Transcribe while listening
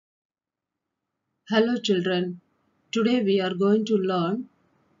Hello children, today we are going to learn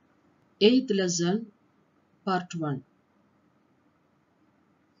 8th lesson part 1.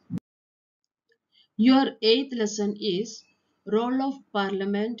 Your 8th lesson is Role of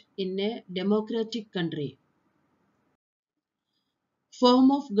Parliament in a Democratic Country.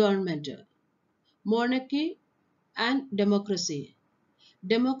 Form of Government, Monarchy and Democracy.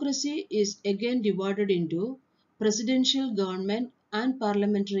 Democracy is again divided into presidential government and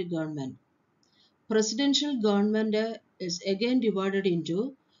parliamentary government. Presidential government is again divided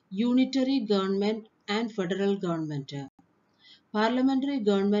into unitary government and federal government. Parliamentary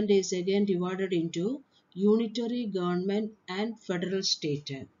government is again divided into unitary government and federal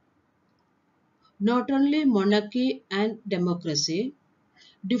state. Not only monarchy and democracy,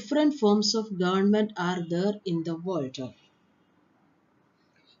 different forms of government are there in the world.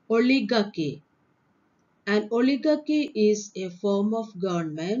 Oligarchy. An oligarchy is a form of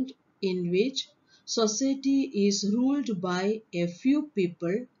government in which society is ruled by a few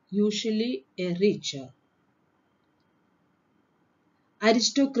people, usually a rich.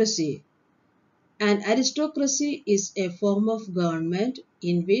 Aristocracy. An aristocracy is a form of government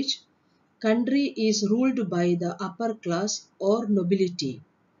in which country is ruled by the upper class or nobility.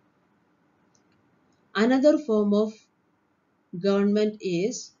 Another form of government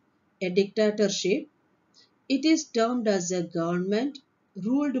is a dictatorship. It is termed as a government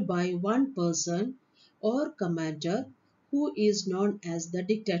ruled by one person or commander who is known as the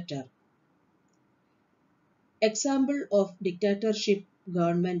dictator. Example of dictatorship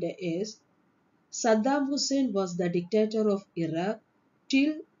government is Saddam Hussein was the dictator of Iraq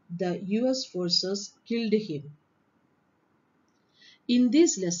till the US forces killed him. In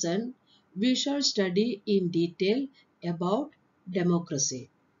this lesson, we shall study in detail about democracy.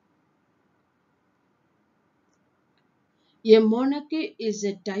 A monarchy is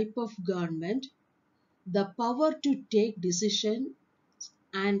a type of government. The power to take decisions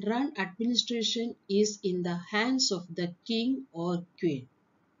and run administration is in the hands of the king or queen.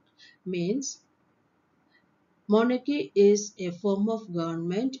 Means, monarchy is a form of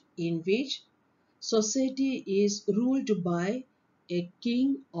government in which society is ruled by a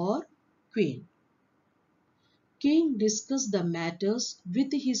king or queen. King discusses the matters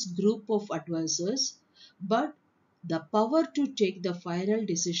with his group of advisors, but the power to take the final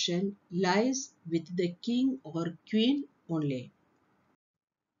decision lies with the king or queen only.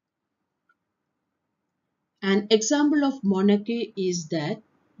 An example of monarchy is that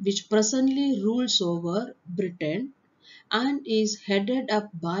which presently rules over Britain and is headed up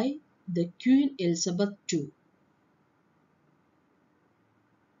by the Queen Elizabeth II.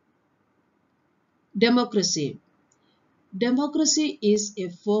 Democracy. Democracy is a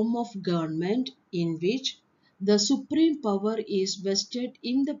form of government in which the supreme power is vested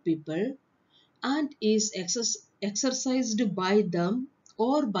in the people and is exercised by them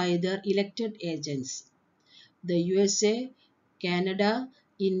or by their elected agents. The USA, Canada,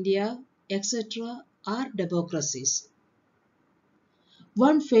 India, etc. are democracies.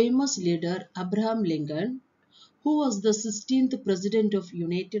 One famous leader, Abraham Lincoln, who was the 16th President of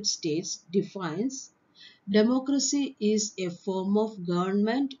United States, defines democracy is a form of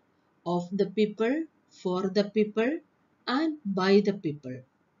government of the people, for the people, and by the people.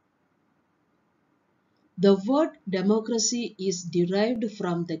 The word democracy is derived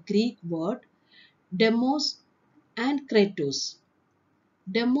from the Greek word demos and kratos.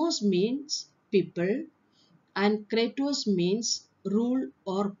 Demos means people and kratos means rule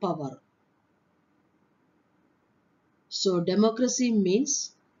or power. So democracy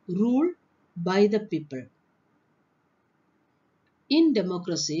means rule by the people. In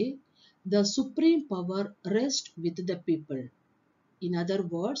democracy, the supreme power rests with the people. In other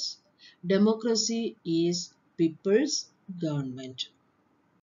words, democracy is people's government.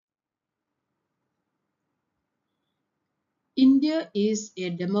 India is a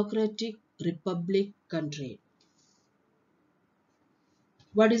democratic republic country.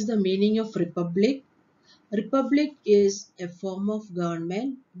 What is the meaning of republic? Republic is a form of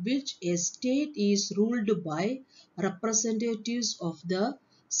government which a state is ruled by representatives of the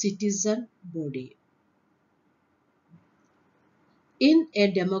citizen body. In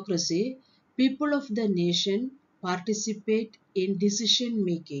a democracy, people of the nation participate in decision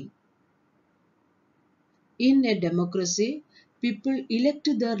making. In a democracy, people elect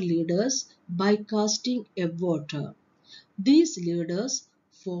their leaders by casting a vote. These leaders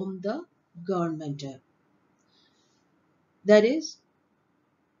form the government. That is,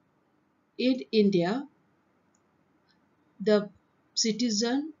 in India, the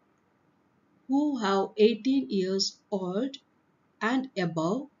citizen who have 18 years old and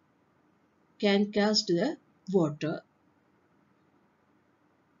above can cast the vote.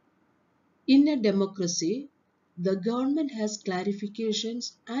 In a democracy, the government has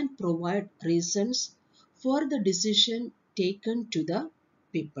clarifications and provide reasons for the decision taken to the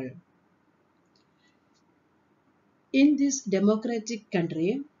people. In this democratic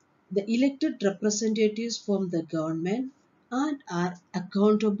country, the elected representatives form the government and are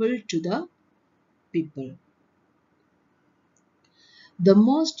accountable to the people. The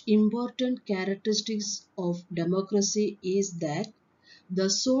most important characteristics of democracy is that the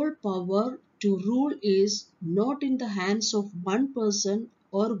sole power to rule is not in the hands of one person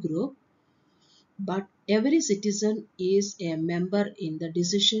or group, but every citizen is a member in the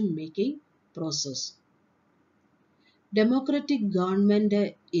decision making process. Democratic government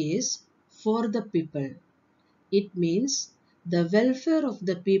is for the people. It means the welfare of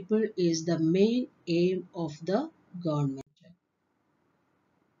the people is the main aim of the government.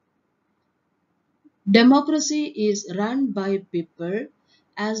 Democracy is run by people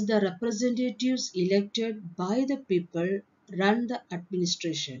as the representatives elected by the people run the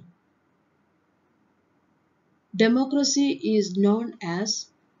administration. Democracy is known as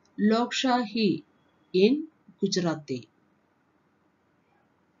Lokshahi in Gujarati.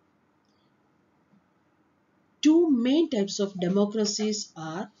 Two main types of democracies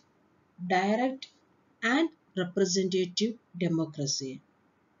are direct and representative democracy.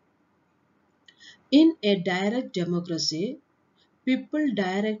 In a direct democracy, people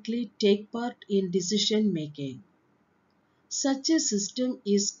directly take part in decision making. Such a system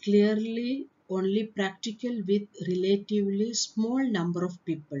is clearly only practical with relatively small number of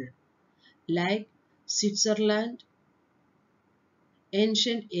people, like Switzerland,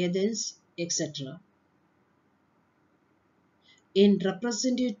 ancient Athens, etc. In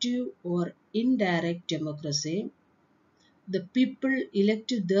representative or indirect democracy, the people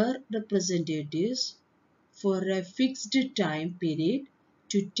elect their representatives for a fixed time period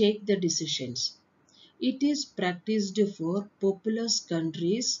to take the decisions. It is practiced for populous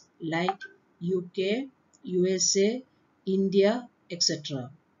countries like UK, USA, India, etc.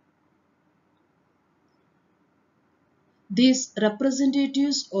 These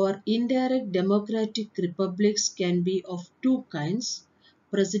representatives or indirect democratic republics can be of two kinds,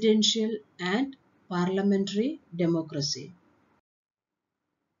 presidential and parliamentary democracy.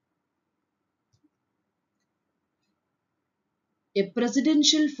 A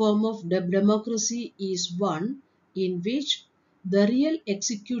presidential form of democracy is one in which the real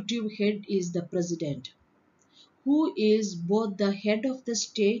executive head is the president, who is both the head of the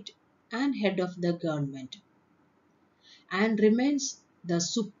state and head of the government, and remains the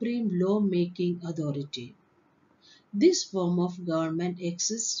supreme law-making authority. This form of government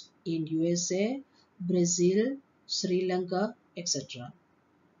exists in USA, Brazil, Sri Lanka, etc.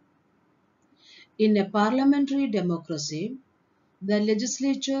 In a parliamentary democracy, the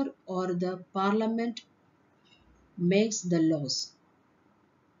legislature or the parliament makes the laws.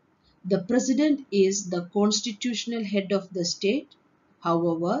 The president is the constitutional head of the state.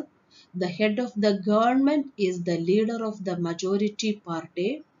 However, the head of the government is the leader of the majority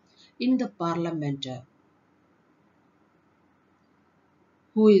party in the parliament,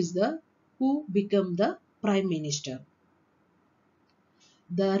 who become the prime minister.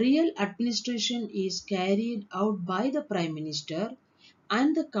 The real administration is carried out by the prime minister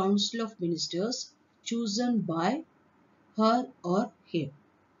and the council of ministers chosen by her or him.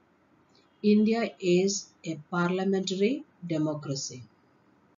 India is a parliamentary democracy.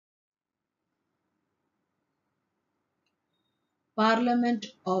 Parliament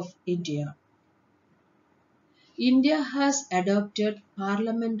of India. India has adopted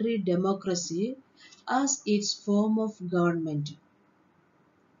parliamentary democracy as its form of government.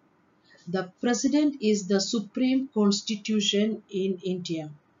 The president is the supreme constitution in India.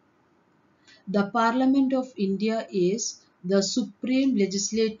 The Parliament of India is the supreme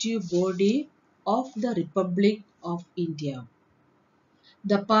legislative body of the Republic of India.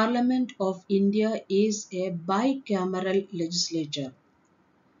 The Parliament of India is a bicameral legislature.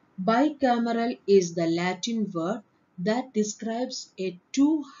 Bicameral is the Latin word that describes a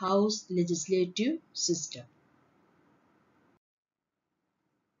two-house legislative system.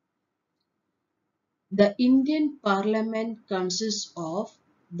 The Indian Parliament consists of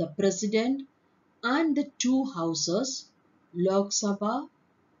the President and the two houses, Lok Sabha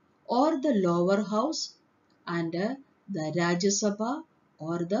or the lower house and the Rajya Sabha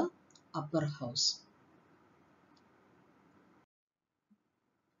or the upper house.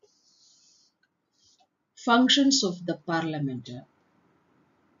 Functions of the Parliament.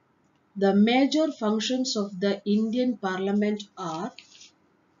 The major functions of the Indian Parliament are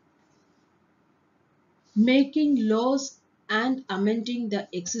making laws and amending the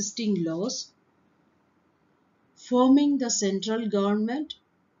existing laws, forming the central government,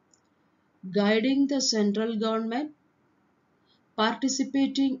 guiding the central government,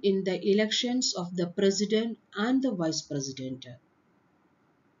 participating in the elections of the president and the vice president.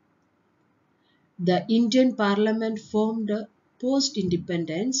 The Indian Parliament formed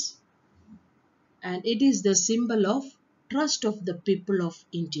post-independence, and it is the symbol of trust of the people of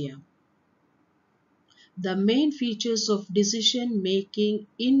India. The main features of decision making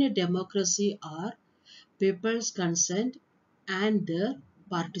in a democracy are people's consent and their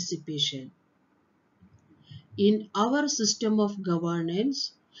participation. In our system of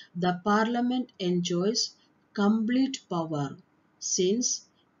governance, the parliament enjoys complete power since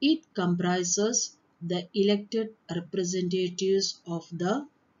it comprises the elected representatives of the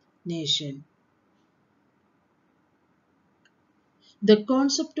nation. The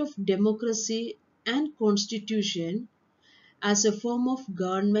concept of democracy and constitution as a form of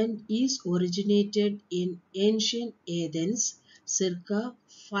government is originated in ancient Athens circa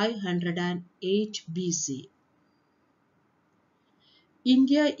 508 BC.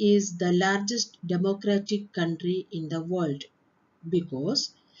 India is the largest democratic country in the world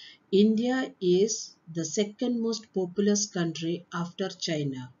because India is the second most populous country after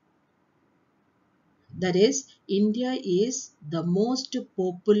China. That is, India is the most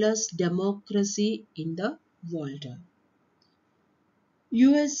populous democracy in the world.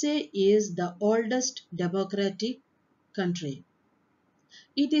 USA is the oldest democratic country.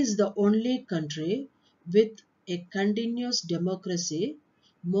 It is the only country with a continuous democracy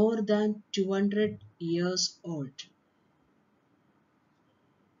more than 200 years old.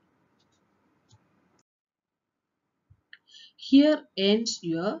 Here ends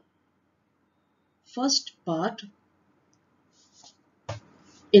your first part.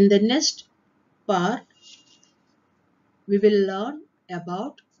 In the next part, we will learn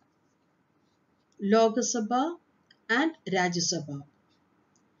about Lok Sabha and Rajya Sabha.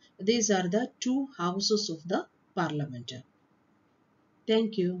 These are the two houses of the parliament.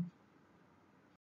 Thank you.